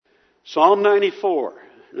Psalm 94.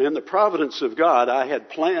 In the providence of God, I had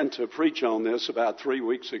planned to preach on this about 3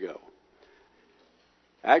 weeks ago.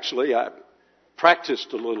 Actually, I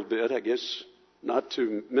practiced a little bit, I guess, not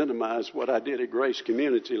to minimize what I did at Grace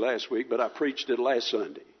Community last week, but I preached it last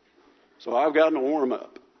Sunday. So I've gotten a warm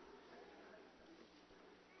up.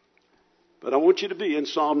 But I want you to be in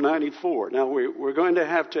Psalm 94. Now, we're going to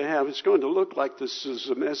have, it's going to look like this is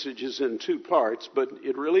a message is in two parts, but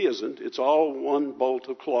it really isn't. It's all one bolt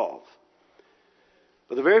of cloth.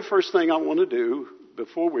 But the very first thing I want to do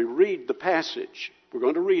before we read the passage, we're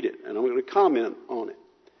going to read it, and I'm going to comment on it.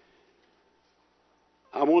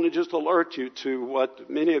 I want to just alert you to what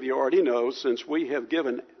many of you already know, since we have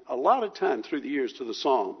given a lot of time through the years to the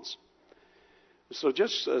Psalms. So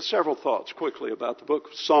just several thoughts quickly about the book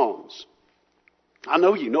of Psalms. I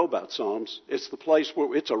know you know about Psalms. It's the place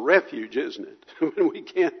where it's a refuge, isn't it? When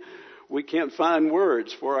we can't find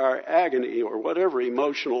words for our agony or whatever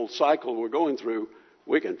emotional cycle we're going through.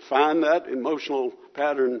 We can find that emotional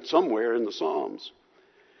pattern somewhere in the Psalms.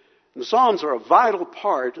 And the Psalms are a vital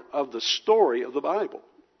part of the story of the Bible.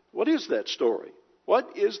 What is that story?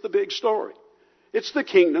 What is the big story? It's the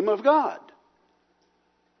kingdom of God.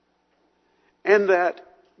 And that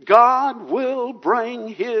God will bring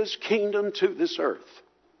His kingdom to this earth.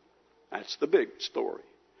 That's the big story.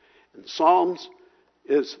 And the Psalms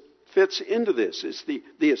fits into this. It's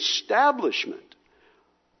the establishment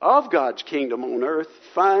of God's kingdom on earth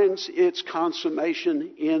finds its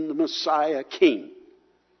consummation in the Messiah King.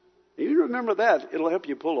 You remember that. It'll help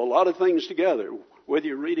you pull a lot of things together, whether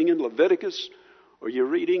you're reading in Leviticus or you're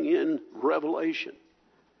reading in Revelation.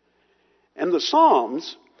 And the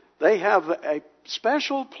Psalms, they have a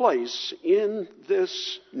special place in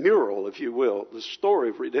this mural, if you will, the story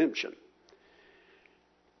of redemption.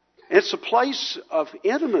 It's a place of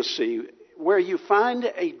intimacy where you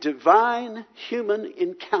find a divine human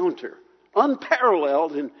encounter,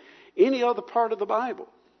 unparalleled in any other part of the Bible.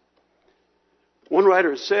 One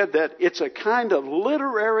writer said that it's a kind of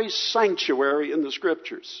literary sanctuary in the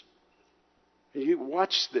Scriptures. You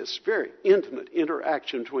watch this very intimate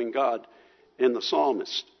interaction between God and the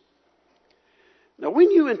psalmist. Now, when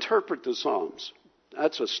you interpret the Psalms,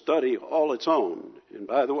 that's a study all its own. And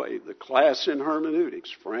by the way, the class in hermeneutics,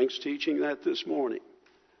 Frank's teaching that this morning.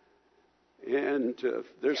 And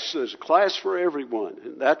there's a class for everyone.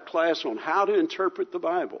 And that class on how to interpret the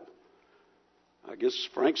Bible. I guess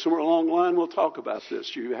Frank, somewhere along the line, will talk about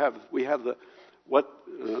this. We have what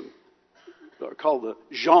are called the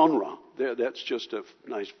genre. That's just a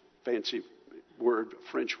nice fancy word,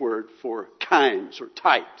 French word for kinds or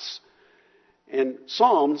types. And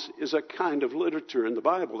Psalms is a kind of literature in the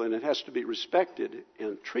Bible, and it has to be respected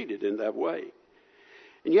and treated in that way.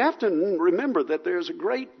 And you have to remember that there's a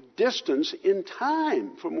great distance in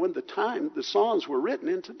time from when the Psalms were written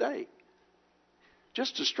in today.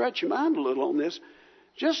 Just to stretch your mind a little on this,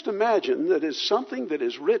 just imagine that it's something that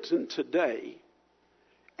is written today,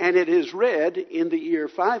 and it is read in the year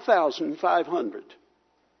 5,500.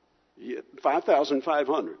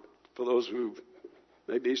 5,500. For those who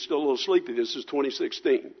may be still a little sleepy, this is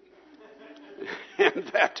 2016.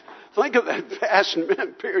 And think of that vast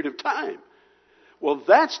period of time. Well,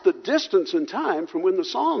 that's the distance in time from when the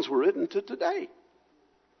Psalms were written to today.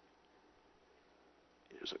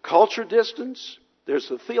 There's a culture distance.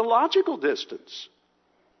 There's a theological distance.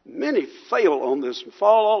 Many fail on this and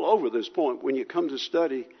fall all over this point when you come to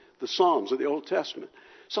study the Psalms of the Old Testament.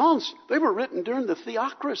 Psalms, they were written during the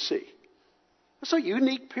theocracy. That's a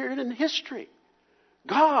unique period in history.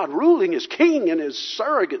 God ruling as king and his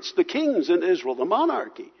surrogates, the kings in Israel, the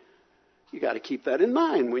monarchy. You got to keep that in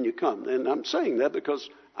mind when you come. And I'm saying that because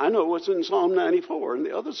I know what's in Psalm 94 and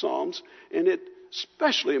the other Psalms, and it's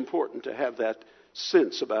especially important to have that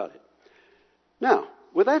sense about it. Now,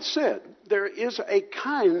 with that said, there is a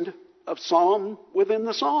kind of psalm within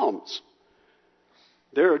the Psalms.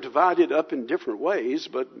 They're divided up in different ways,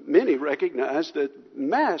 but many recognize that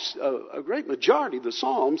a great majority of the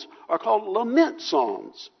Psalms are called lament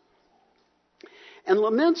psalms. And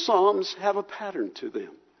lament psalms have a pattern to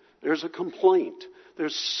them. There's a complaint.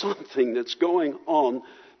 There's something that's going on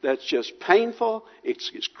that's just painful,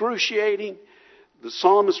 it's excruciating. The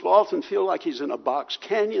psalmist will often feel like he's in a box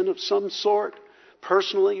canyon of some sort,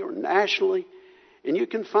 personally or nationally. And you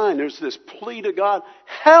can find there's this plea to God,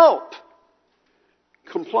 help!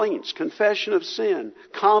 Complaints, confession of sin,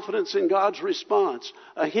 confidence in God's response,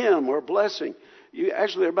 a hymn or a blessing. There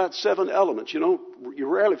are about 7 elements. You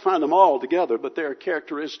rarely find them all together, but they're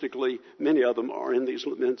characteristically, many of them are in these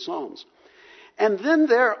lament psalms. And then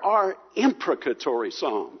there are imprecatory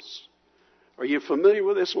psalms. Are you familiar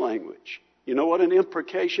with this language? You know what an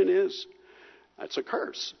imprecation is? That's a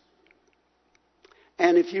curse.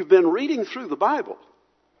 And if you've been reading through the Bible,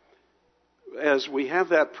 as we have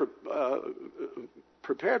that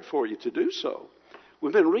prepared for you to do so,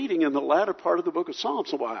 we've been reading in the latter part of the book of Psalms.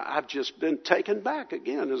 So I've just been taken back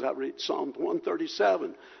again as I read Psalm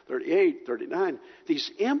 137, 38, 39. These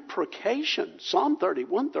imprecations, Psalm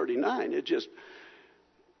 31, 39, it just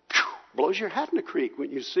blows your hat in the creek when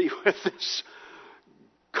you see with this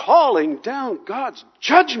calling down God's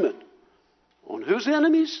judgment on whose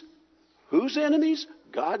enemies? Whose enemies?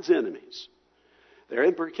 God's enemies. They're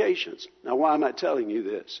imprecations. Now, why am I telling you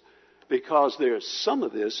this? Because there's some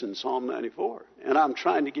of this in Psalm 94. And I'm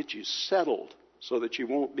trying to get you settled so that you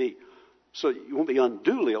won't be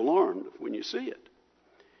unduly alarmed when you see it.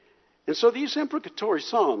 And so these imprecatory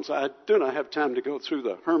psalms, I do not have time to go through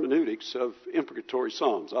the hermeneutics of imprecatory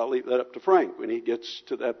psalms. I'll leave that up to Frank when he gets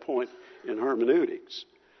to that point in hermeneutics.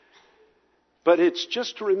 But it's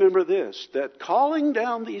just to remember this, that calling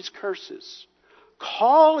down these curses,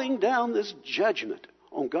 calling down this judgment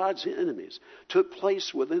on God's enemies took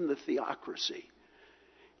place within the theocracy.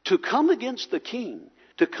 To come against the king,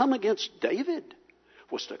 to come against David,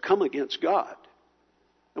 was to come against God.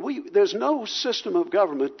 And there's no system of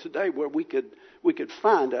government today where we could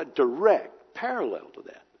find a direct parallel to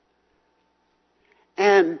that.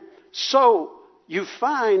 And so you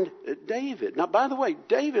find David. Now, by the way,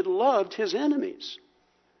 David loved his enemies.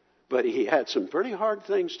 But he had some pretty hard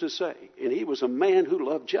things to say. And he was a man who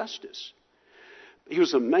loved justice. He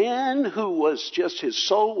was a man who was just, his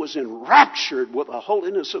soul was enraptured with the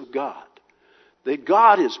holiness of God. That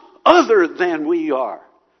God is other than we are.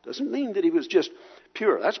 Doesn't mean that he was just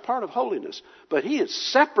pure. That's part of holiness. But he is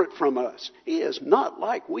separate from us. He is not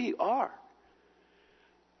like we are.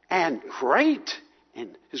 And great.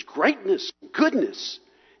 And his greatness, goodness.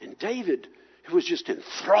 And David, who was just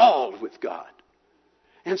enthralled with God.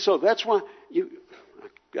 And so that's why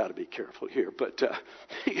I've got to be careful here, but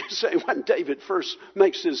you say when David first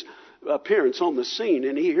makes his appearance on the scene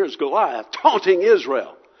and he hears Goliath taunting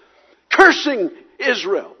Israel, cursing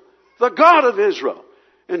Israel, the God of Israel.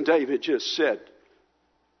 And David just said,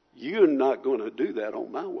 "You're not going to do that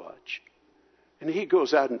on my watch." And he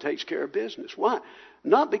goes out and takes care of business. Why?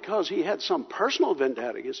 Not because he had some personal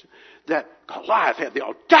vendetta against him. That Goliath had the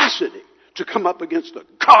audacity to come up against the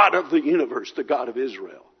God of the universe, the God of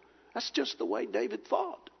Israel. That's just the way David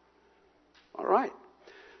thought. All right.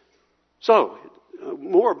 So,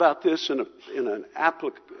 more about this in an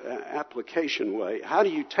application way. How do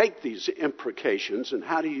you take these imprecations and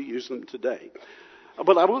how do you use them today?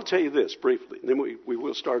 But I will tell you this briefly, and then we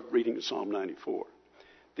will start reading Psalm 94.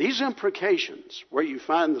 These imprecations, where you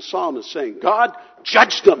find the psalmist saying, God,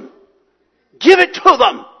 judge them. Give it to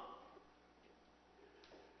them.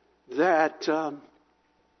 That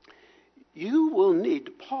you will need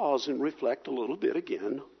to pause and reflect a little bit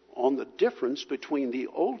again on the difference between the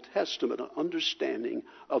Old Testament understanding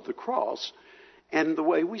of the cross and the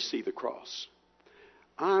way we see the cross.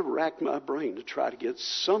 I racked my brain to try to get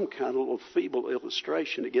some kind of little feeble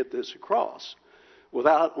illustration to get this across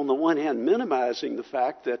without, on the one hand, minimizing the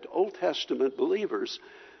fact that Old Testament believers,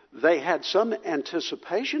 they had some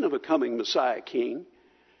anticipation of a coming Messiah King,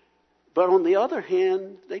 but on the other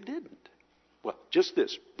hand, they didn't. Well, just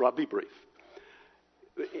this. I'll be brief.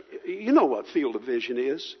 You know what field of vision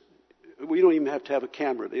is. We don't even have to have a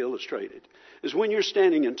camera to illustrate it. Is when you're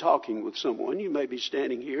standing and talking with someone, you may be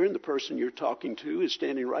standing here and the person you're talking to is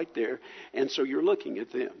standing right there, and so you're looking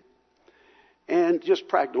at them. And just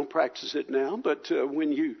don't practice it now, but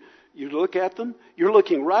when you look at them, you're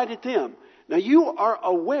looking right at them. Now, you are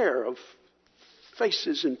aware of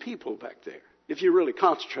faces and people back there. If you really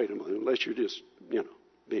concentrate on them, unless you're just,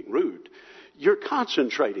 being rude. You're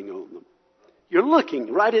concentrating on them. You're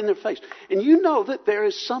looking right in their face. And you know that there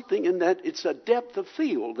is something in that. It's a depth of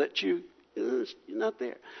field that you're not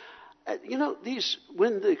there.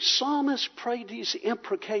 When the psalmist prayed these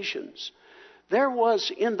imprecations, there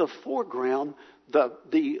was in the foreground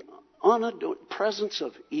the unadorned presence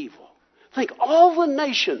of evil. Think, all the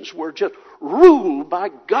nations were just ruled by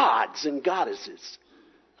gods and goddesses.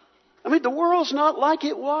 I mean, the world's not like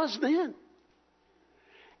it was then.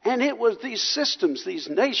 And it was these systems, these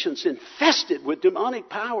nations infested with demonic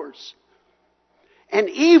powers. And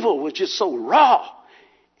evil was just so raw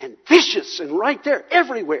and vicious and right there,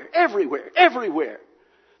 everywhere.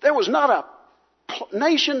 There was not a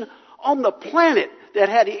nation on the planet that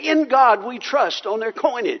had "In God We Trust" on their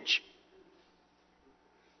coinage.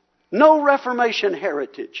 No Reformation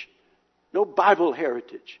heritage. No Bible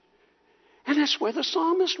heritage. And that's where the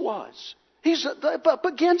psalmist was. He's up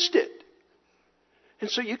against it. And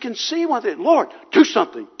so you can see why Lord, do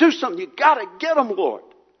something. You got to get them, Lord.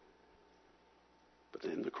 But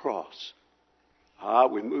then the cross.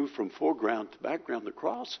 We moved from foreground to background, the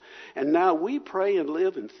cross. And now we pray and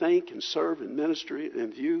live and think and serve in ministry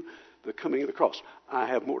and view the coming of the cross. I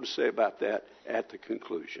have more to say about that at the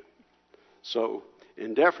conclusion. So,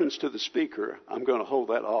 in deference to the speaker, I'm going to hold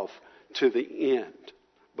that off to the end.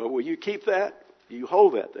 But will you keep that? You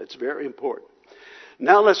hold that. That's very important.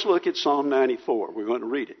 Now let's look at Psalm 94. We're going to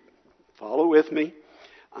read it. Follow with me.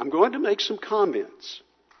 I'm going to make some comments.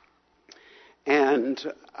 And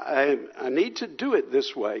I need to do it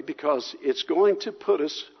this way because it's going to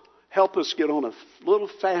help us get on a little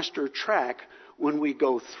faster track when we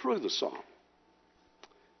go through the psalm.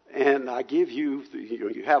 And I give you,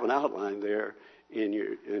 you have an outline there in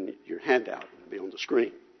your handout. It'll be on the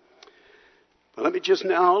screen. But let me just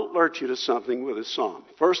now alert you to something with this psalm.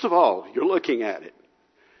 First of all, you're looking at it.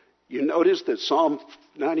 You notice that Psalm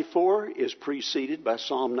 94 is preceded by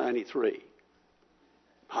Psalm 93.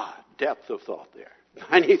 Depth of thought there.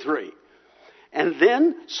 93. And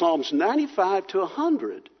then Psalms 95 to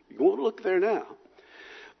 100. You won't look there now.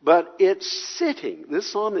 But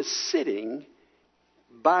this psalm is sitting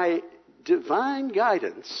by divine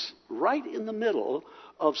guidance right in the middle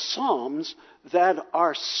of psalms that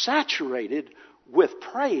are saturated with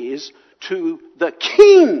praise to the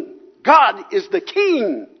King. God is the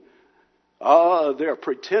King. They're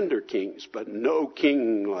pretender kings, but no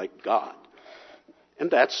king like God. And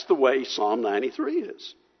that's the way Psalm 93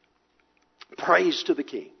 is. Praise to the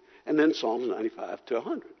King. And then Psalms 95 to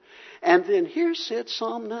 100. And then here sits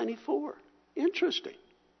Psalm 94. Interesting.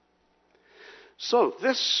 So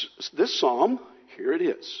this psalm, here it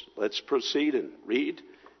is. Let's proceed and read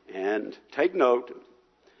and take note.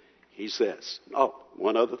 He says,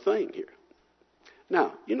 one other thing here.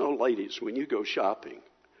 Now, ladies, when you go shopping,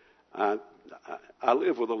 I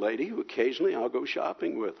live with a lady who occasionally I'll go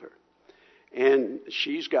shopping with her. And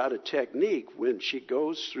she's got a technique when she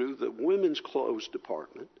goes through the women's clothes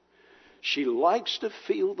department. She likes to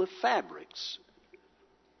feel the fabrics.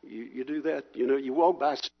 You do that. You walk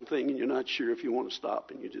by something and you're not sure if you want to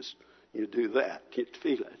stop, and you do that. You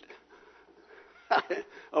feel it.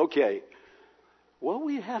 Okay. What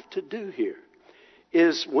we have to do here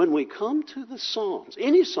is when we come to the Psalms,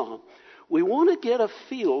 any psalm, we want to get a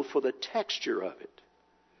feel for the texture of it.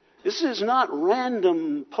 This is not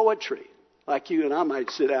random poetry. Like you and I might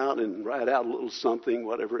sit out and write out a little something,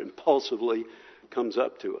 whatever impulsively comes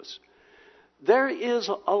up to us. There is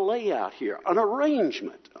a layout here, an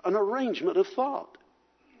arrangement of thought.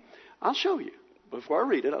 I'll show you. Before I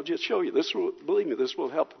read it, I'll just show you. Believe me, this will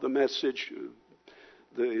help the message,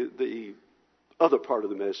 the other part of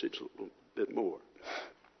the message a little bit more.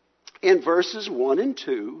 In verses 1 and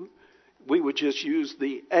 2, we would just use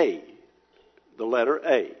the A, the letter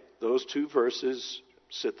A. Those two verses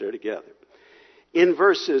sit there together. In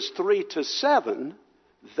verses 3 to 7,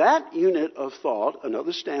 that unit of thought,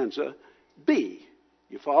 another stanza, B.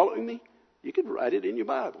 You following me? You could write it in your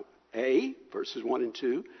Bible. A, verses 1 and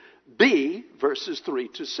 2. B, verses 3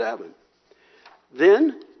 to 7.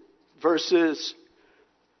 Then, verses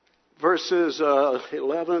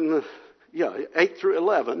 11, 8 through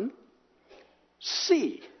 11,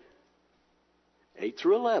 C. 8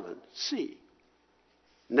 through 11, C.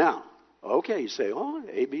 Now, okay, you say,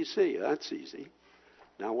 A, B, C, that's easy.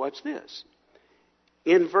 Now watch this.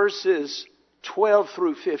 In verses 12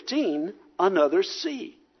 through 15, another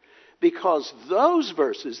C. Because those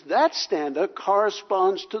verses, that stanza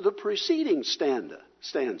corresponds to the preceding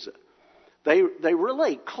stanza. They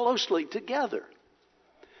relate closely together.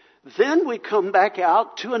 Then we come back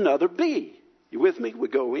out to another B. You with me? We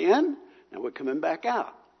go in, now we're coming back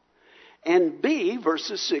out. And B,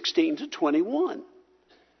 verses 16 to 21.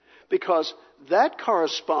 Because that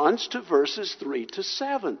corresponds to verses 3 to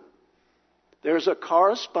 7. There's a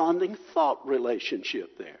corresponding thought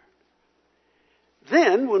relationship there.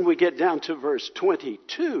 Then, when we get down to verses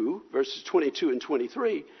 22 and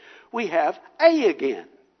 23, we have A again.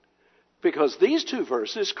 Because these two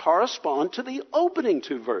verses correspond to the opening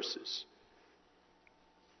two verses.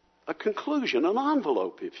 A conclusion, an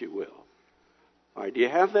envelope, if you will. All right, do you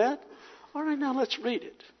have that? All right, now let's read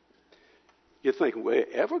it. You think, we're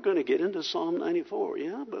ever going to get into Psalm 94?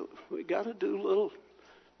 Yeah, but we got to do a little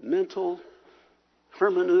mental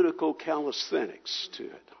hermeneutical calisthenics to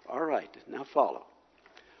it. All right, now follow.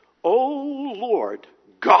 O Lord,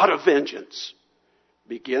 God of vengeance,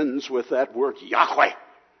 begins with that word Yahweh,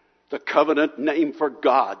 the covenant name for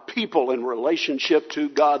God, people in relationship to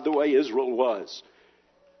God the way Israel was,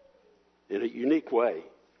 in a unique way.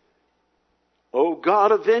 O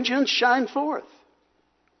God of vengeance, shine forth.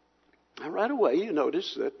 Now, right away, you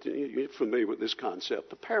notice that you're familiar with this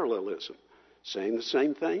concept of parallelism. Saying the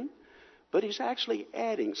same thing, but he's actually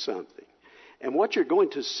adding something. And what you're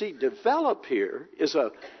going to see develop here is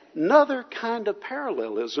another kind of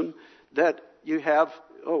parallelism that you have.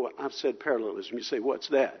 Oh, I've said parallelism. You say, what's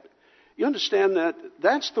that? You understand that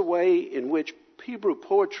that's the way in which Hebrew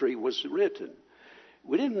poetry was written.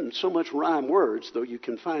 We didn't so much rhyme words, though you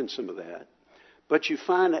can find some of that. But you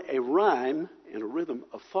find a rhyme and a rhythm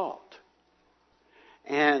of thought.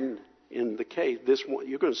 And in the case, this one,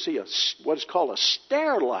 you're going to see what is called a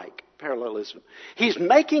stair-like parallelism. He's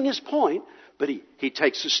making his point, but he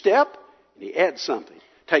takes a step and he adds something.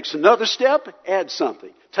 Takes another step, adds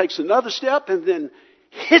something. Takes another step and then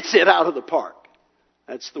hits it out of the park.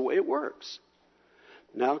 That's the way it works.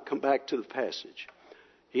 Now come back to the passage.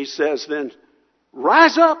 He says then,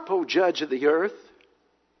 rise up, O judge of the earth.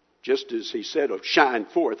 Just as he said, shine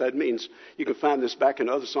forth. That means you can find this back in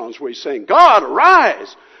other songs where he's saying, God,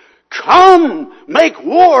 arise. Come, make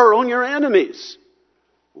war on your enemies.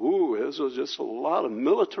 Ooh, this was just a lot of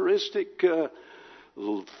militaristic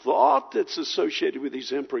thought that's associated with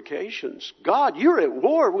these imprecations. God, you're at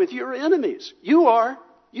war with your enemies. You are.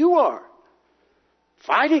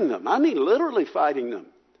 Fighting them. I mean, literally fighting them.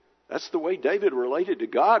 That's the way David related to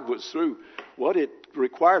God, was through what it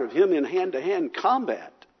required of him in hand-to-hand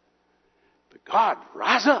combat. But God,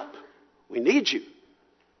 rise up. We need you.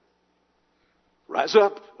 Rise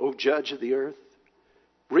up, O judge of the earth.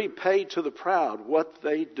 Repay to the proud what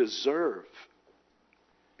they deserve.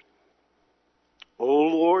 O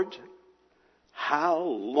Lord, how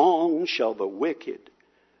long shall the wicked...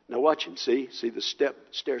 Now watch him, see the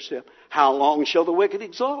stair step. How long shall the wicked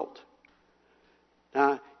exalt?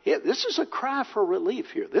 Now, this is a cry for relief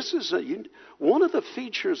here. This is one of the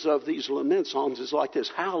features of these lament psalms is like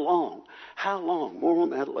this. How long? How long? More on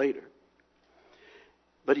that later.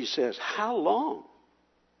 But he says, how long?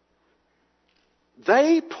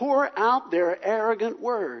 They pour out their arrogant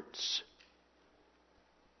words.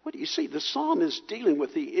 What do you see? The psalm is dealing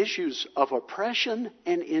with the issues of oppression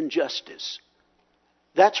and injustice.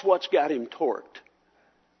 That's what's got him torqued.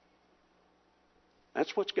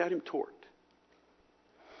 That's what's got him torqued.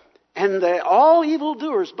 And all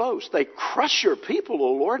evildoers boast. They crush your people,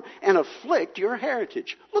 O Lord, and afflict your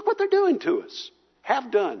heritage. Look what they're doing to us.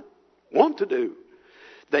 Have done. Want to do.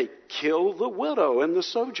 They kill the widow and the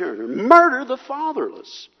sojourner. Murder the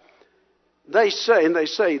fatherless. They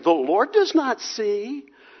say, the Lord does not see.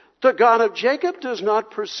 The God of Jacob does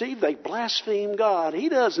not perceive. They blaspheme God. He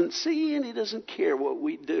doesn't see and he doesn't care what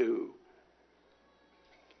we do.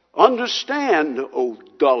 Understand, O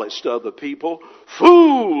dullest of the people,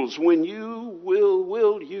 fools, when you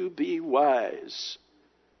will you be wise?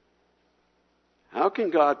 How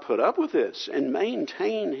can God put up with this and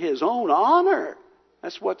maintain his own honor?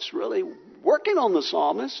 That's what's really working on the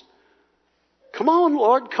psalmist. Come on,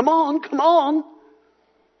 Lord, come on.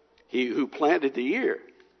 He who planted the ear,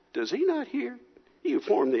 does he not hear? He who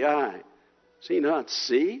formed the eye, does he not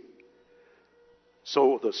see?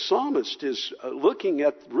 So the psalmist is looking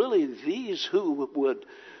at really these who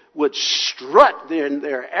would strut in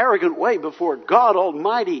their arrogant way before God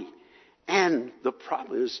Almighty. And the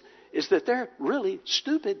problem is that they're really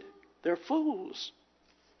stupid. They're fools.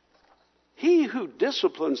 He who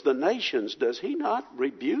disciplines the nations, does he not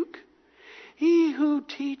rebuke? He who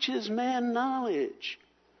teaches man knowledge.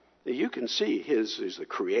 Now you can see he's the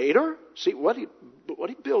creator. See what he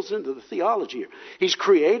builds into the theology here. He's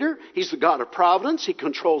creator. He's the God of providence. He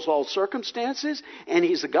controls all circumstances. And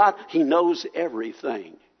he's the God, he knows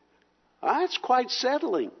everything. That's quite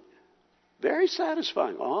settling. Very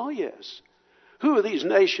satisfying. Oh, yes. Who are these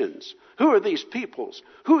nations? Who are these peoples?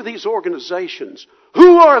 Who are these organizations?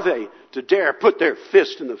 Who are they to dare put their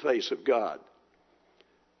fist in the face of God?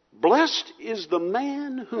 Blessed is the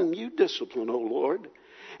man whom you discipline, O Lord,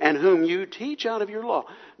 and whom you teach out of your law.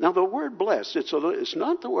 Now the word blessed, it's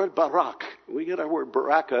not the word barak. We get our word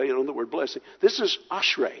baraka, the word blessing. This is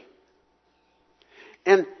ashrei.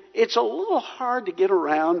 And it's a little hard to get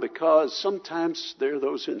around because sometimes there are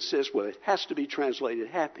those who insist, well, it has to be translated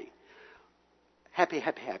happy. Happy,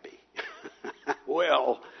 happy, happy.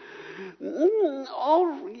 Well,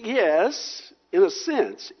 yes, in a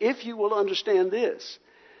sense, if you will understand this,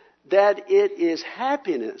 that it is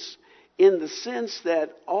happiness in the sense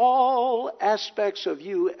that all aspects of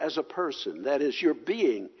you as a person, that is your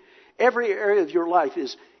being, every area of your life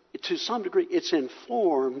is, to some degree, it's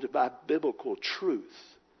informed by biblical truth.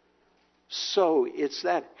 So it's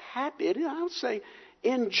that happy, I would say,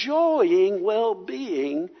 enjoying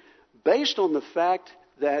well-being based on the fact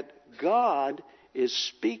that God is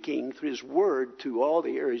speaking through His Word to all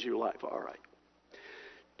the areas of your life. All right.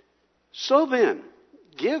 So then,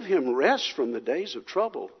 give him rest from the days of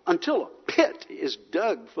trouble until a pit is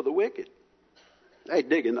dug for the wicked. They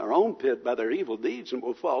dig in their own pit by their evil deeds and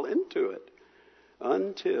will fall into it.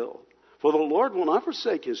 For the Lord will not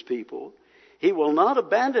forsake his people. He will not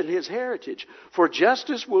abandon his heritage. For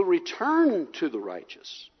justice will return to the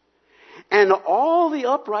righteous. And all the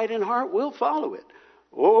upright in heart will follow it.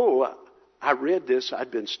 Oh, I read this.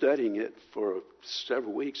 I'd been studying it for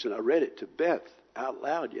several weeks, and I read it to Beth out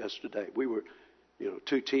loud yesterday. We were,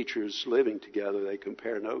 two teachers living together. They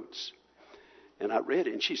compare notes. And I read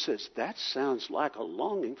it, and she says, that sounds like a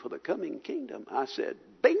longing for the coming kingdom. I said,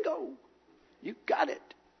 bingo, you got it.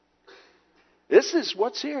 This is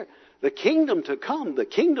what's here. The kingdom to come, the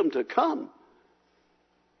kingdom to come.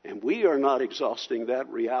 And we are not exhausting that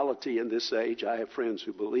reality in this age. I have friends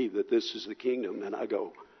who believe that this is the kingdom, and I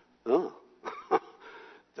go, oh,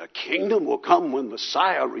 the kingdom will come when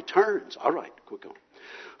Messiah returns. All right, quick on.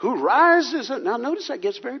 Who rises up? Now notice that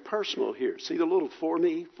gets very personal here. See the little for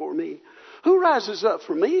me, for me. Who rises up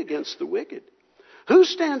for me against the wicked? Who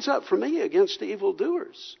stands up for me against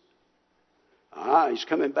evildoers? He's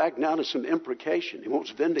coming back now to some imprecation. He wants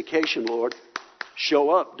vindication, Lord. Show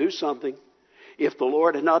up, do something. If the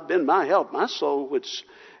Lord had not been my help, my soul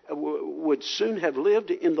would soon have lived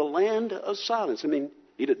in the land of silence. I mean,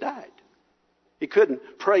 he'd have died. He couldn't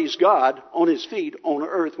praise God on his feet on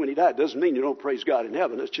earth when he died. Doesn't mean you don't praise God in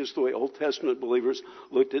heaven. It's just the way Old Testament believers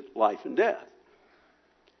looked at life and death.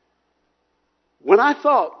 When I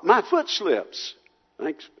thought my foot slips, I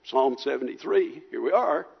think Psalm 73, here we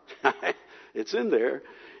are. It's in there.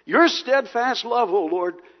 Your steadfast love, O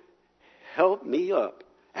Lord, help me up.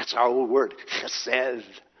 That's our old word, chesed.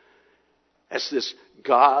 That's this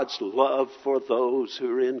God's love for those who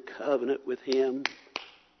are in covenant with him.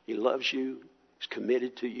 He loves you. He's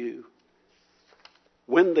committed to you.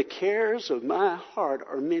 When the cares of my heart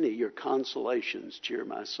are many, your consolations cheer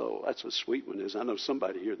my soul. That's a sweet one. I know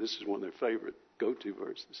somebody here, this is one of their favorite go-to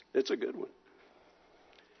verses. It's a good one.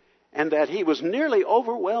 And that he was nearly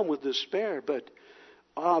overwhelmed with despair, but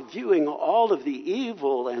viewing all of the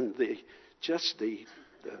evil and the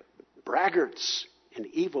braggarts and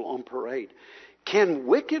evil on parade. Can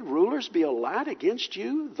wicked rulers be allied against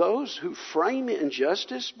you, those who frame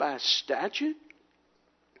injustice by statute?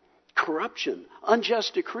 Corruption,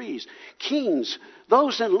 unjust decrees, kings,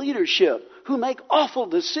 those in leadership who make awful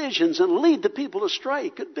decisions and lead the people astray.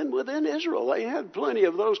 Could have been within Israel. They had plenty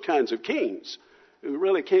of those kinds of kings who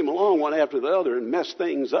really came along one after the other and messed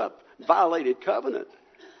things up, violated covenant.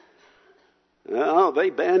 Now, they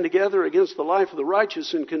band together against the life of the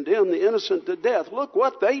righteous and condemn the innocent to death. Look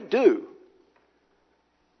what they do.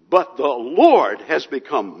 But the Lord has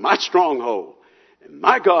become my stronghold, and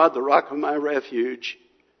my God, the rock of my refuge.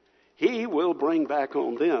 He will bring back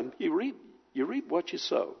on them. You reap what you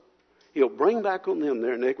sow. He'll bring back on them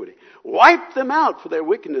their iniquity. Wipe them out for their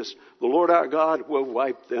wickedness. The Lord our God will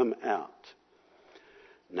wipe them out.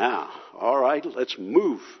 Now, all right, let's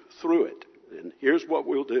move through it. And here's what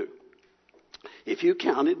we'll do. If you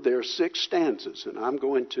counted, there are 6 stanzas, and I'm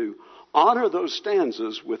going to honor those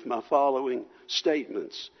stanzas with my following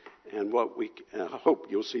statements. And I hope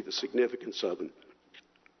you'll see the significance of them.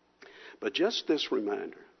 But just this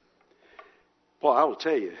reminder. Well, I will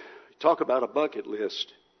tell you, talk about a bucket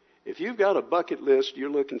list. If you've got a bucket list, you're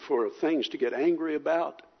looking for things to get angry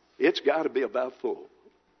about, it's got to be about full.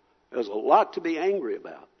 There's a lot to be angry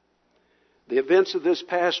about. The events of this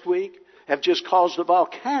past week have just caused a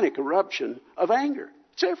volcanic eruption of anger.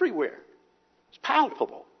 It's everywhere. It's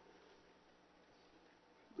palpable.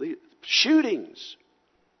 The shootings,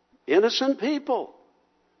 innocent people,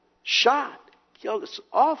 shot, killed. It's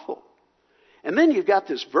awful. And then you've got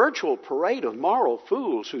this virtual parade of moral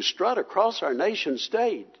fools who strut across our nation's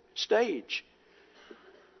stage.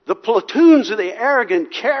 The platoons of the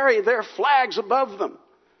arrogant carry their flags above them.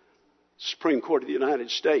 Supreme Court of the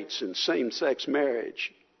United States and same-sex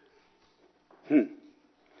marriage.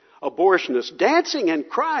 Abortionists dancing and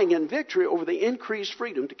crying in victory over the increased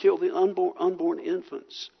freedom to kill the unborn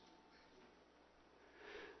infants.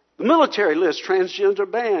 The military lists transgender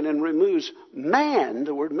ban and removes man,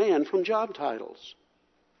 the word man, from job titles.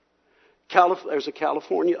 There's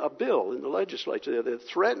a bill in the legislature that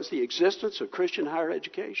threatens the existence of Christian higher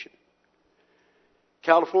education.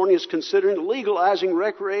 California is considering legalizing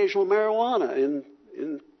recreational marijuana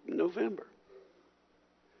in November.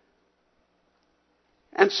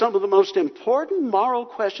 And some of the most important moral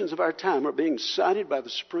questions of our time are being decided by the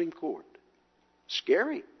Supreme Court.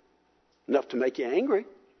 Scary. Enough to make you angry.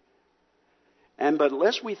 But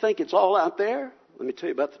unless we think it's all out there, let me tell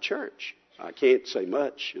you about the church. I can't say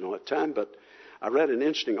much, at time, but I read an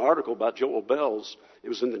interesting article about Joel Bells. It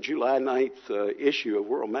was in the July 9th issue of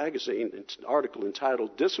World Magazine. It's an article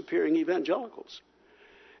entitled Disappearing Evangelicals.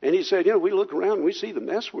 And he said, we look around and we see the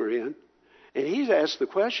mess we're in. And he's asked the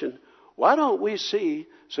question, why don't we see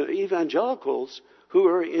some evangelicals who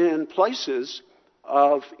are in places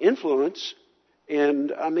of influence,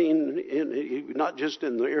 and not just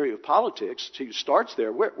in the area of politics. He starts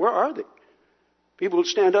there. Where are they? People who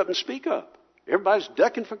stand up and speak up. Everybody's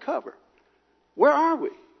ducking for cover. Where are we?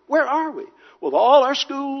 Where are we? With all our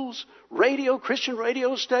schools, radio, Christian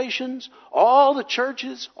radio stations, all the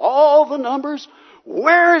churches, all the numbers,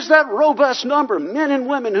 where is that robust number? Men and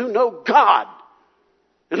women who know God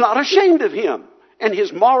and not ashamed of Him and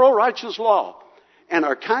His moral, righteous law, and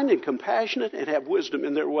are kind and compassionate and have wisdom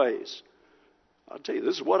in their ways. I'll tell you,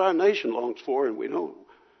 this is what our nation longs for, and we don't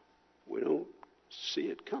see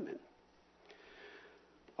it coming.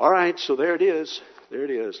 All right, so there it is. There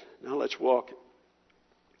it is. Now let's walk it.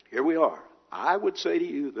 Here we are. I would say to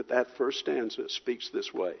you that first stanza speaks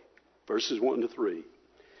this way, verses 1 to 3.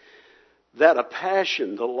 That a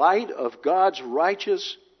passion, the light of God's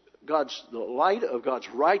righteous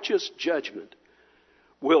judgment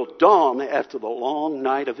will dawn after the long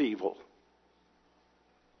night of evil.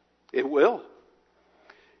 It will.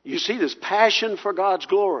 You see this passion for God's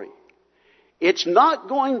glory. It's not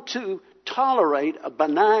going to tolerate a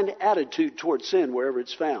benign attitude toward sin wherever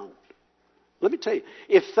it's found. Let me tell you,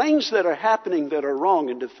 if things that are happening that are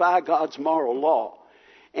wrong and defy God's moral law,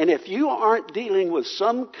 and if you aren't dealing with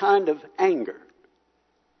some kind of anger,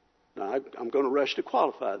 now I'm going to rush to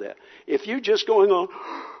qualify that. If you're just going on,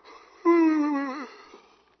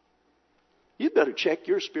 you better check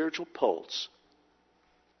your spiritual pulse.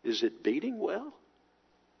 Is it beating well?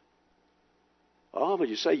 Oh, but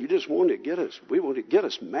you say you just want to get us, we want to get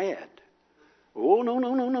us mad. Oh,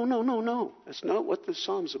 no. That's not what this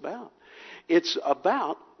psalm's about. It's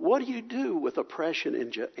about what do you do with oppression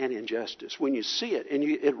and injustice when you see it and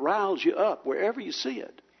it riles you up wherever you see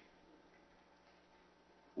it.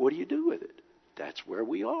 What do you do with it? That's where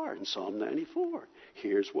we are in Psalm 94.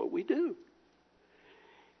 Here's what we do.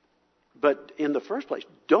 But in the first place,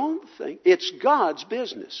 don't think it's God's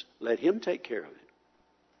business. Let Him take care of it.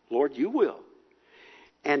 Lord, you will.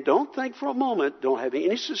 And don't think for a moment, don't have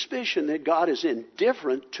any suspicion that God is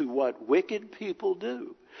indifferent to what wicked people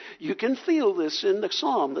do. You can feel this in the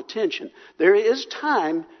psalm, the tension. There is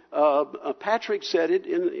time, Patrick said it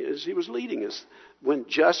as he was leading us, when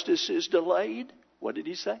justice is delayed. What did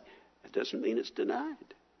he say? It doesn't mean it's denied.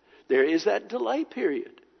 There is that delay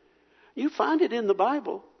period. You find it in the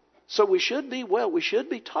Bible. So we should be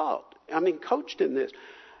taught. Coached in this.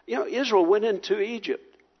 Israel went into Egypt.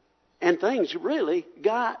 And things really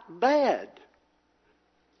got bad.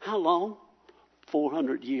 How long?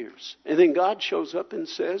 400 years. And then God shows up and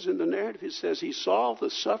says in the narrative, He says He saw the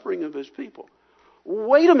suffering of His people.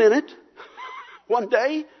 Wait a minute. One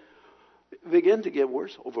day, it began to get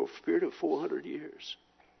worse over a period of 400 years.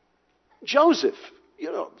 Joseph,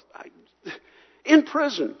 in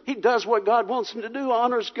prison, he does what God wants him to do,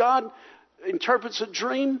 honors God, interprets a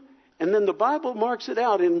dream, and then the Bible marks it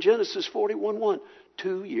out in Genesis 41:1.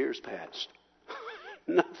 2 years passed.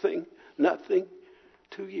 Nothing.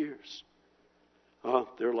 2 years. Oh,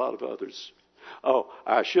 there are a lot of others. Oh,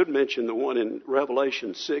 I should mention the one in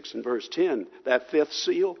Revelation 6 and verse 10, that fifth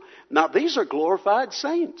seal. Now, these are glorified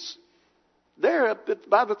saints. They're up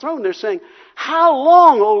by the throne. They're saying, how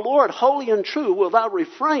long, O Lord, holy and true, will thou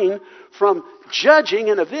refrain from judging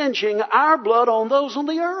and avenging our blood on those on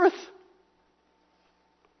the earth?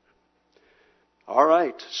 All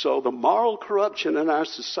right, so the moral corruption in our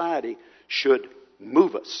society should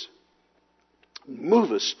move us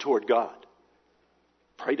toward God.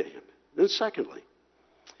 Pray to Him. Then secondly,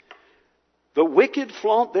 the wicked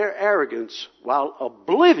flaunt their arrogance while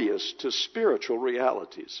oblivious to spiritual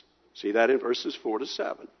realities. See that in verses 4 to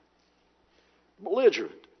 7.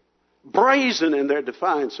 Belligerent, brazen in their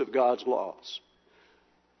defiance of God's laws.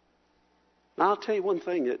 Now I'll tell you one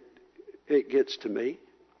thing that it gets to me.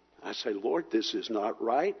 I say, Lord, this is not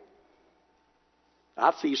right.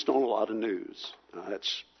 I feast on a lot of news.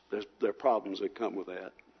 There are problems that come with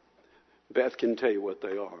that. Beth can tell you what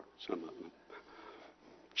they are, some of them.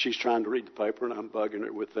 She's trying to read the paper and I'm bugging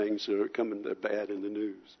her with things that are coming that bad in the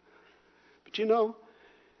news. But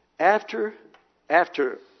after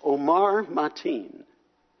Omar Mateen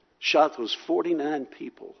shot those 49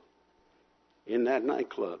 people in that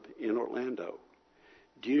nightclub in Orlando,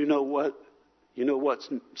 do you know what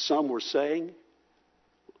some were saying?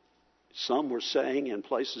 Some were saying in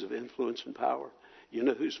places of influence and power. You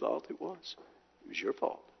know whose fault it was? It was your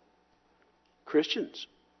fault. Christians.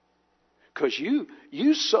 Because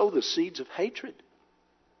you sow the seeds of hatred.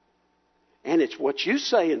 And it's what you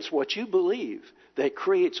say and it's what you believe that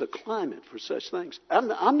creates a climate for such things.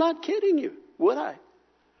 I'm not kidding you, would I?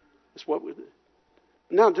 That's what we do.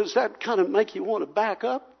 Now, does that kind of make you want to back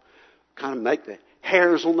up? Kind of make the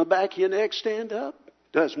hairs on the back of your neck stand up?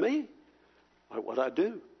 Does me. Like what I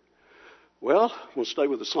do. Well, we'll stay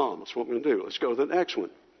with the psalm. That's what we're going to do. Let's go to the next one.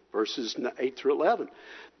 Verses 8 through 11.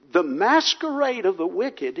 The masquerade of the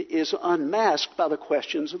wicked is unmasked by the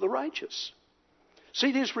questions of the righteous.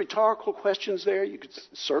 See these rhetorical questions there? You could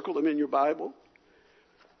circle them in your Bible.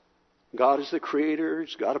 God is the creator.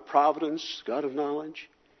 He's God of providence, God of knowledge.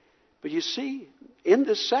 But you see, in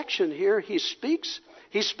this section here, he speaks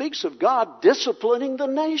of God disciplining the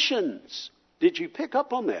nations. Did you pick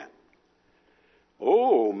up on that?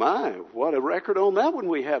 Oh my, what a record on that one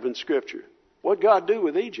we have in Scripture. What did God do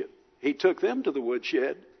with Egypt? He took them to the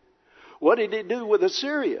woodshed. What did he do with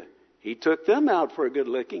Assyria? He took them out for a good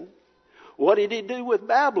licking. What did he do with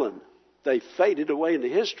Babylon? They faded away into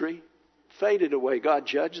history. Faded away. God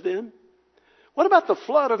judged them. What about the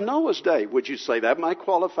flood of Noah's day? Would you say that might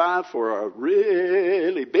qualify for a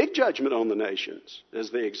really big judgment on the nations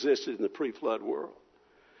as they existed in the pre-flood world?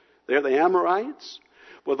 They're the Amorites.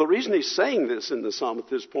 Well, the reason he's saying this in the psalm at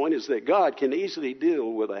this point is that God can easily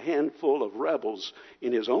deal with a handful of rebels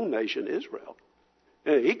in his own nation, Israel.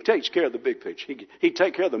 He takes care of the big picture. He can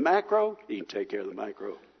take care of the macro. He can take care of the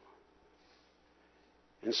micro.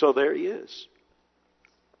 And so there he is.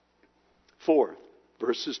 4,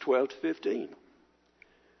 verses 12 to 15.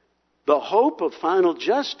 The hope of final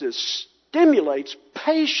justice stimulates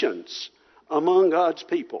patience among God's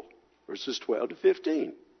people. Verses 12 to 15.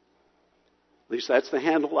 At least that's the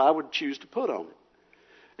handle I would choose to put on it.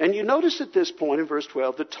 And you notice at this point in verse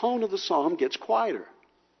 12, the tone of the psalm gets quieter.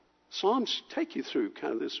 Psalms take you through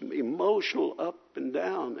kind of this emotional up and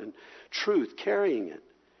down and truth carrying it.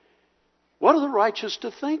 What are the righteous to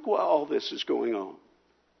think while all this is going on?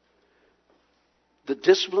 The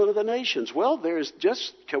discipline of the nations. Well, there's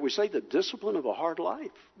just, can we say, the discipline of a hard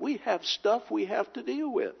life. We have stuff we have to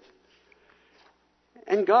deal with.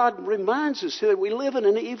 And God reminds us that we live in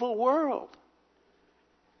an evil world.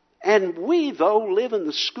 And we, though, live in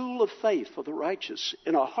the school of faith for the righteous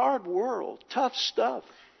in a hard world, tough stuff.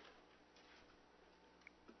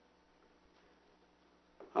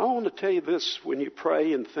 I want to tell you this, when you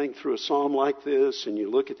pray and think through a psalm like this and you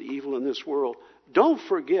look at the evil in this world, don't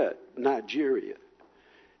forget Nigeria.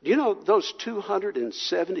 Do you know those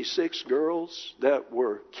 276 girls that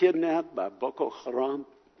were kidnapped by Boko Haram?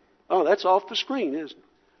 Oh, that's off the screen, isn't it?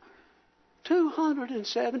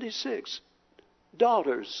 276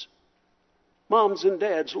 daughters. Moms and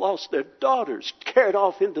dads lost their daughters, carried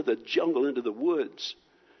off into the jungle, into the woods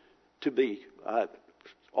to be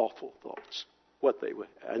awful thoughts. What they would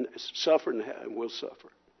and suffer and will suffer.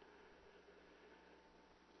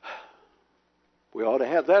 We ought to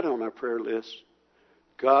have that on our prayer list.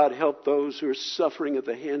 God, help those who are suffering at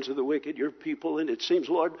the hands of the wicked, your people. And it seems,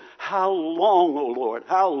 Lord, how long, oh Lord,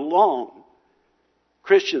 how long?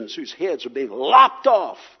 Christians whose heads are being lopped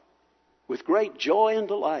off with great joy and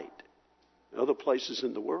delight in other places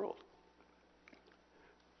in the world.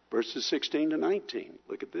 Verses 16 to 19.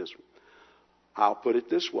 Look at this one. I'll put it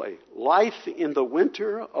this way. Life in the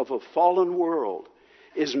winter of a fallen world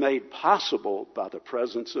is made possible by the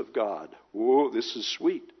presence of God. Whoa, this is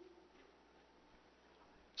sweet.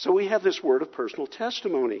 So we have this word of personal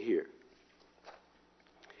testimony here.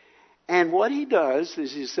 And what he does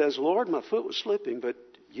is he says, Lord, my foot was slipping, but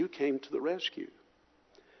you came to the rescue.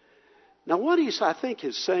 Now what I think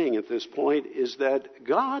is saying at this point is that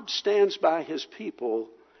God stands by his people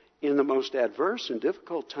in the most adverse and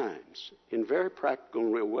difficult times, in very practical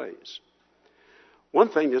and real ways. One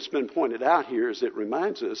thing that's been pointed out here is it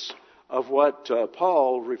reminds us of what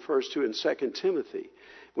Paul refers to in 2 Timothy,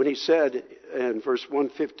 when he said in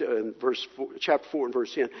chapter 4 and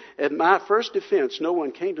verse 10, at my first defense no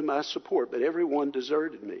one came to my support, but everyone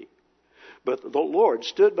deserted me. But the Lord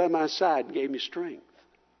stood by my side and gave me strength.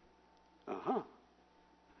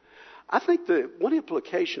 I think the one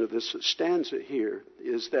implication of this stanza here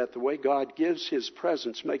is that the way God gives his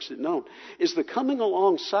presence, makes it known, is the coming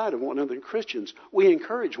alongside of one another. Christians, we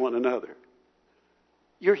encourage one another.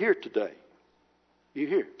 You're here today. You're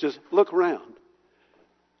here. Just look around.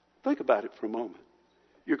 Think about it for a moment.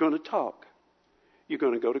 You're going to talk. You're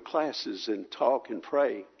going to go to classes and talk and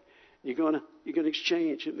pray. You're going to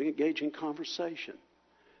exchange and engage in conversation.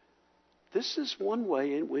 This is one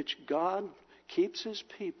way in which God keeps his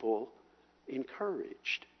people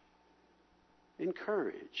encouraged.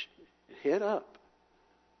 Head up.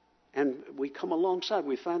 And we come alongside.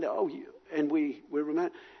 We find out, we're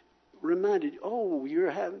reminded,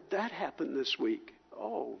 that happened this week.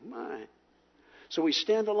 Oh, my. So we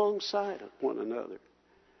stand alongside of one another.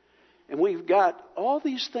 And we've got all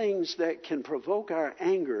these things that can provoke our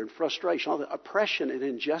anger and frustration, all the oppression and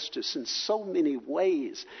injustice in so many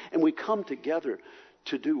ways. And we come together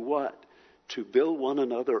to do what? To build one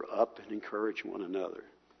another up and encourage one another.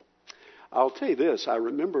 I'll tell you this. I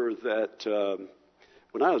remember that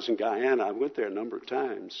when I was in Guyana, I went there a number of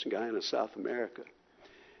times, Guyana, South America.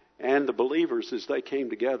 And the believers, as they came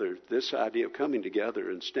together, this idea of coming together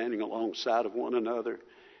and standing alongside of one another,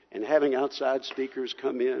 and having outside speakers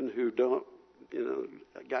come in who don't,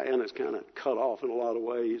 Guyana's kind of cut off in a lot of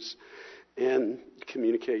ways, and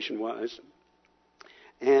communication-wise.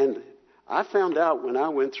 And I found out when I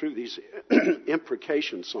went through these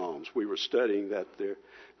imprecation psalms we were studying that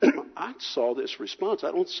I saw this response.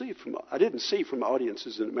 I didn't see from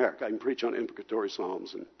audiences in America. I can preach on imprecatory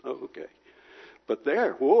psalms, and okay. But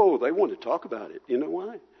there, they want to talk about it. You know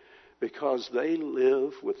why? Because they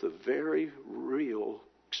live with a very real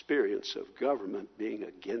experience of government being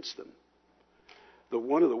against them.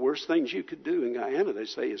 One of the worst things you could do in Guyana, they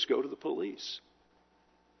say, is go to the police.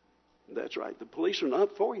 That's right. The police are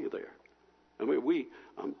not for you there. I mean,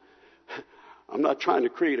 I'm not trying to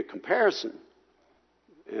create a comparison.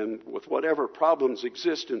 And with whatever problems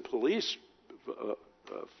exist in police,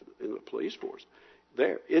 in the police force,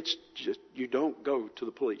 it's just, you don't go to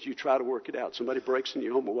the police. You try to work it out. Somebody breaks in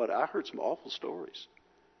your home or what? I heard some awful stories.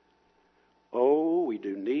 Oh, we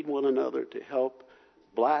do need one another to help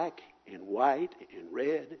black and white and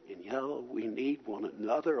red and yellow. We need one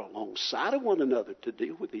another alongside of one another to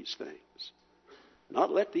deal with these things.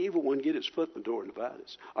 Not let the evil one get his foot in the door and divide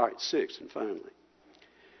us. All right, 6, and finally.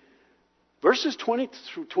 Verses 20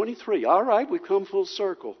 through 23. All right, we've come full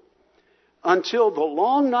circle. Until the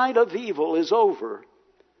long night of evil is over,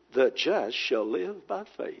 the just shall live by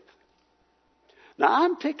faith. Now,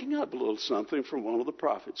 I'm picking up a little something from one of the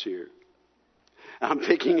prophets here. I'm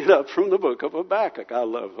picking it up from the book of Habakkuk. I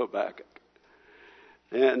love Habakkuk.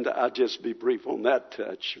 And I'll just be brief on that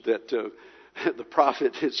touch, that the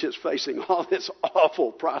prophet is just facing all this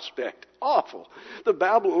awful prospect. Awful. The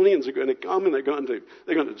Babylonians are going to come and they're going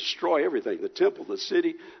to destroy everything. The temple, the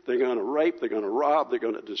city, they're going to rape, they're going to rob, they're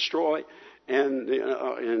going to destroy. And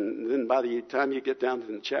then by the time you get down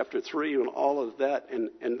to chapter 3 and all of that,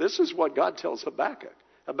 and this is what God tells Habakkuk.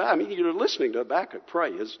 I mean, you're listening to Habakkuk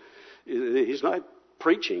pray. He's not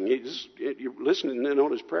preaching. You're listening in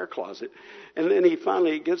on his prayer closet. And then he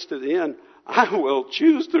finally gets to the end. I will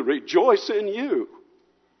choose to rejoice in you.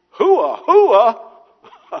 Hooah,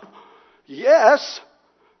 hooah. Yes.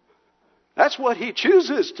 That's what he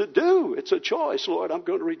chooses to do. It's a choice. Lord, I'm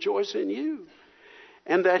going to rejoice in you.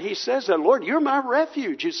 And that he says that, Lord, you're my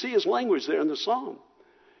refuge. You see his language there in the psalm.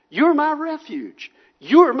 You're my refuge.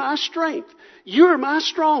 You're my strength. You're my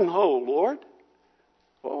stronghold, Lord.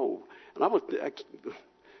 Oh, and I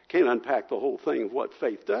can't unpack the whole thing of what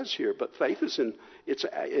faith does here, but faith is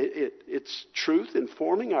it's truth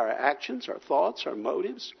informing our actions, our thoughts, our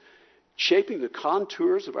motives, shaping the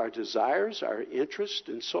contours of our desires, our interests,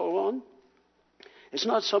 and so on. It's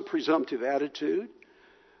not some presumptive attitude,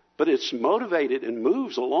 but it's motivated and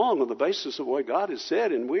moves along on the basis of what God has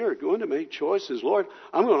said, and we are going to make choices. Lord,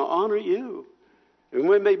 I'm going to honor you. And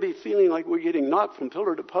we may be feeling like we're getting knocked from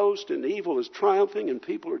pillar to post and evil is triumphing and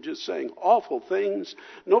people are just saying awful things.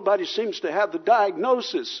 Nobody seems to have the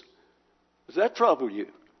diagnosis. Does that trouble you?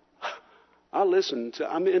 I'm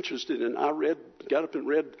interested, and got up and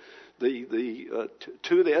read the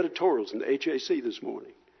two of the editorials in the HAC this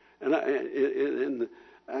morning. And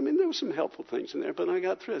I mean, there were some helpful things in there, but I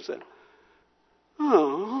got through. I said,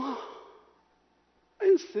 oh,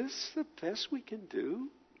 is this the best we can do?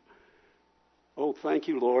 Oh, thank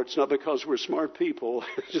you, Lord. It's not because we're smart people.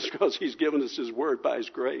 It's just because he's given us his word by his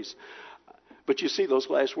grace. But you see those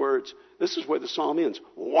last words? This is where the psalm ends.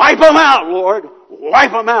 Wipe them out, Lord.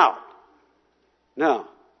 Wipe them out. Now,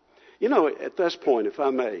 at this point, if I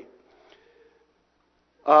may,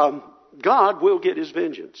 God will get his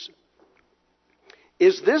vengeance.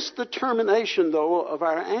 Is this the termination, though, of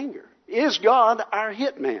our anger? Is God our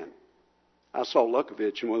hitman? I saw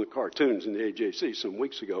Lukovich in one of the cartoons in the AJC some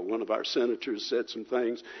weeks ago. One of our senators said some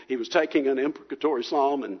things. He was taking an imprecatory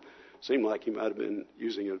psalm and seemed like he might have been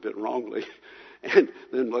using it a bit wrongly. And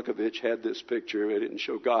then Lukovich had this picture. It didn't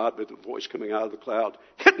show God, but the voice coming out of the cloud.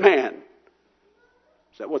 Hitman!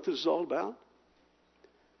 Is that what this is all about?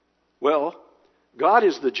 Well, God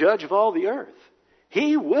is the judge of all the earth.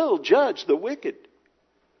 He will judge the wicked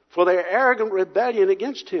for their arrogant rebellion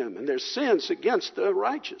against him and their sins against the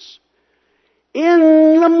righteous.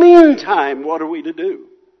 In the meantime, what are we to do?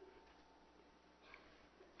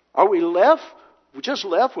 Are we left We're just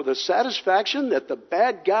left with a satisfaction that the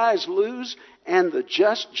bad guys lose and the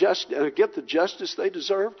just get the justice they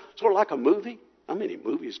deserve. Sort of like a movie. How many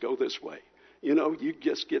movies go this way? You know, you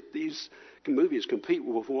just get these movies compete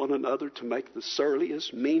with one another to make the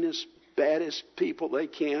surliest, meanest, baddest people they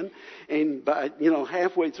can. And by,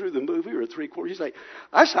 halfway through the movie or three-quarters, you say,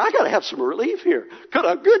 I got to have some relief here. Could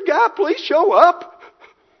a good guy please show up?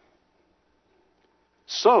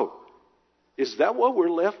 So, is that what we're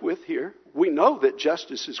left with here? We know that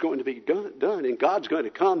justice is going to be done and God's going to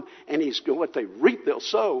come and what they reap, they'll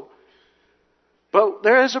sow. But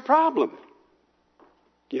there is a problem.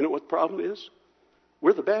 You know what the problem is?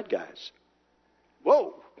 We're the bad guys.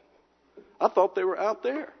 Whoa, I thought they were out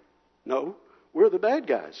there. No, we're the bad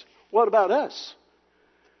guys. What about us?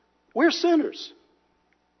 We're sinners.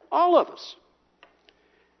 All of us.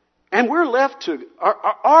 And we're left to,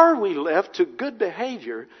 are we left to good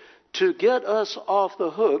behavior to get us off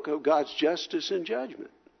the hook of God's justice and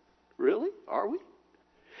judgment? Really? Are we?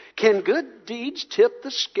 Can good deeds tip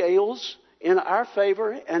the scales in our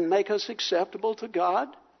favor and make us acceptable to God?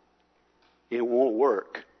 It won't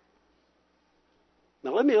work.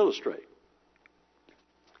 Now let me illustrate.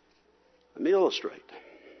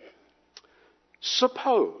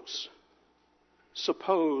 Suppose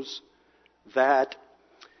that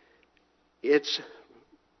it's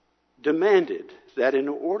demanded that in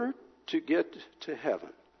order to get to heaven,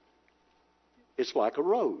 it's like a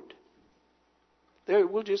road. There,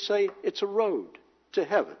 we'll just say it's a road to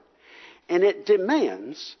heaven. And it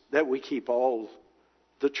demands that we keep all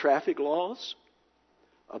the traffic laws,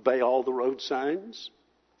 obey all the road signs,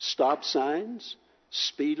 stop signs,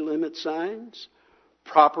 speed limit signs,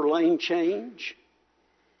 proper lane change,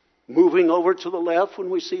 moving over to the left when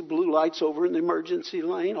we see blue lights over in the emergency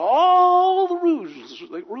lane, all the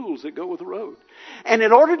rules that go with the road. And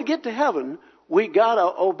in order to get to heaven, we got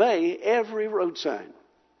to obey every road sign.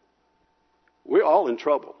 We're all in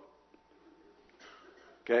trouble.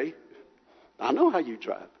 Okay? I know how you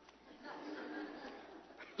drive.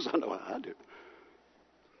 Because I know how I do.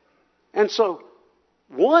 And so,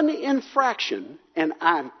 one infraction, and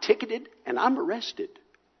I'm ticketed and I'm arrested.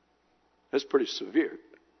 That's pretty severe.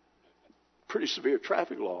 Pretty severe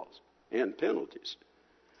traffic laws and penalties.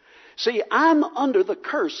 See, I'm under the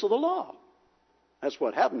curse of the law. That's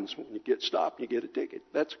what happens when you get stopped and you get a ticket.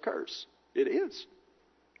 That's a curse. It is.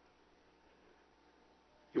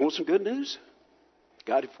 You want some good news?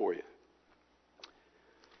 Got it for you.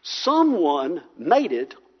 Someone made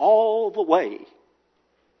it all the way.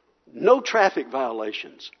 No traffic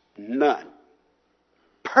violations. None.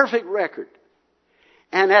 Perfect record.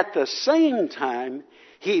 And at the same time,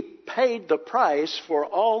 he paid the price for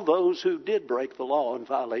all those who did break the law and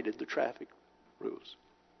violated the traffic rules.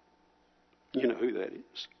 You know who that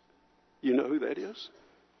is? You know who that is?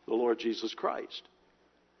 The Lord Jesus Christ.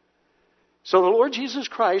 So the Lord Jesus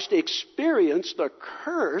Christ experienced the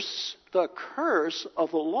curse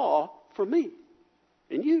of the law for me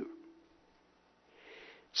and you.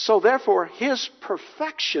 So therefore, His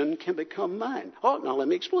perfection can become mine. Oh, now let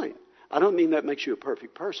me explain. I don't mean that makes you a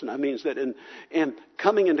perfect person. I mean that in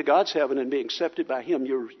coming into God's heaven and being accepted by Him,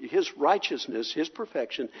 His righteousness, His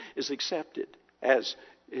perfection is accepted as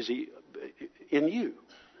He in you.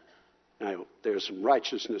 Now, there's some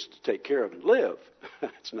righteousness to take care of and live.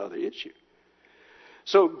 That's another issue.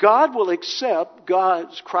 So God will accept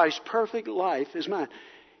Christ's perfect life as mine.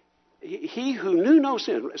 He who knew no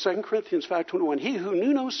sin, 2 Corinthians 5:21, He who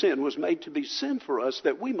knew no sin was made to be sin for us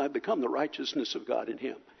that we might become the righteousness of God in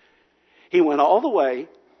Him. He went all the way,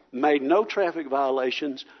 made no traffic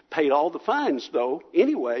violations, paid all the fines though,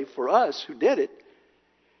 anyway, for us who did it.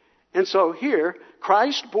 And so here,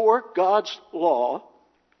 Christ bore God's law,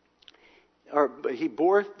 or He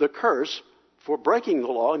bore the curse for breaking the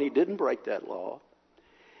law, and He didn't break that law.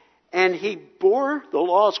 And He bore the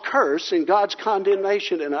law's curse and God's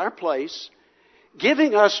condemnation in our place,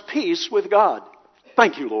 giving us peace with God.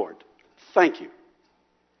 Thank you, Lord. Thank you.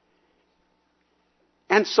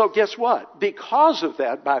 And so guess what? Because of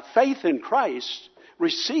that, by faith in Christ,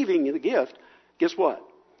 receiving the gift, guess what?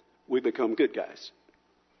 We become good guys.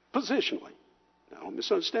 Positionally. Now, don't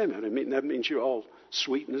misunderstand that. I mean, that means you're all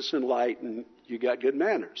sweetness and light and you got good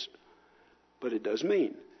manners. But it does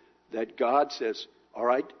mean that God says, all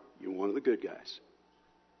right, you're one of the good guys.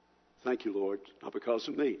 Thank you, Lord. Not because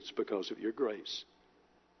of me. It's because of your grace.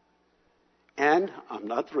 And I'm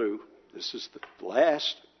not through. This is the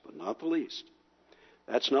last, but not the least.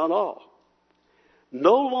 That's not all.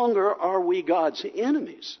 No longer are we God's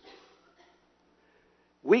enemies.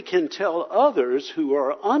 We can tell others who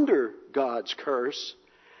are under God's curse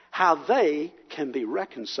how they can be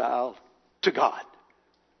reconciled to God.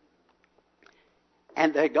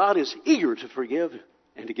 and that God is eager to forgive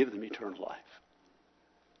and to give them eternal life.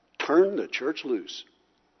 Turn the church loose.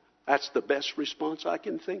 That's the best response I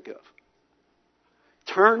can think of.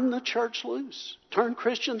 Turn the church loose. Turn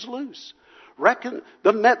Christians loose.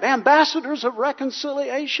 The ambassadors of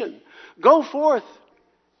reconciliation. Go forth.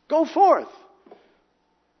 Go forth.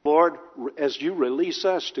 Lord, as you release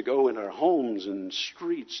us to go in our homes and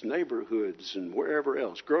streets, neighborhoods, and wherever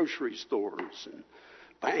else, grocery stores and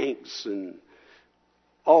banks and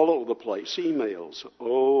all over the place, emails.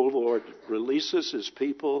 Oh, Lord, release us as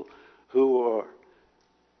people who are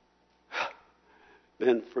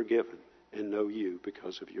been forgiven and know you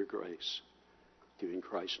because of your grace. In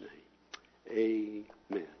Christ's name,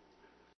 amen.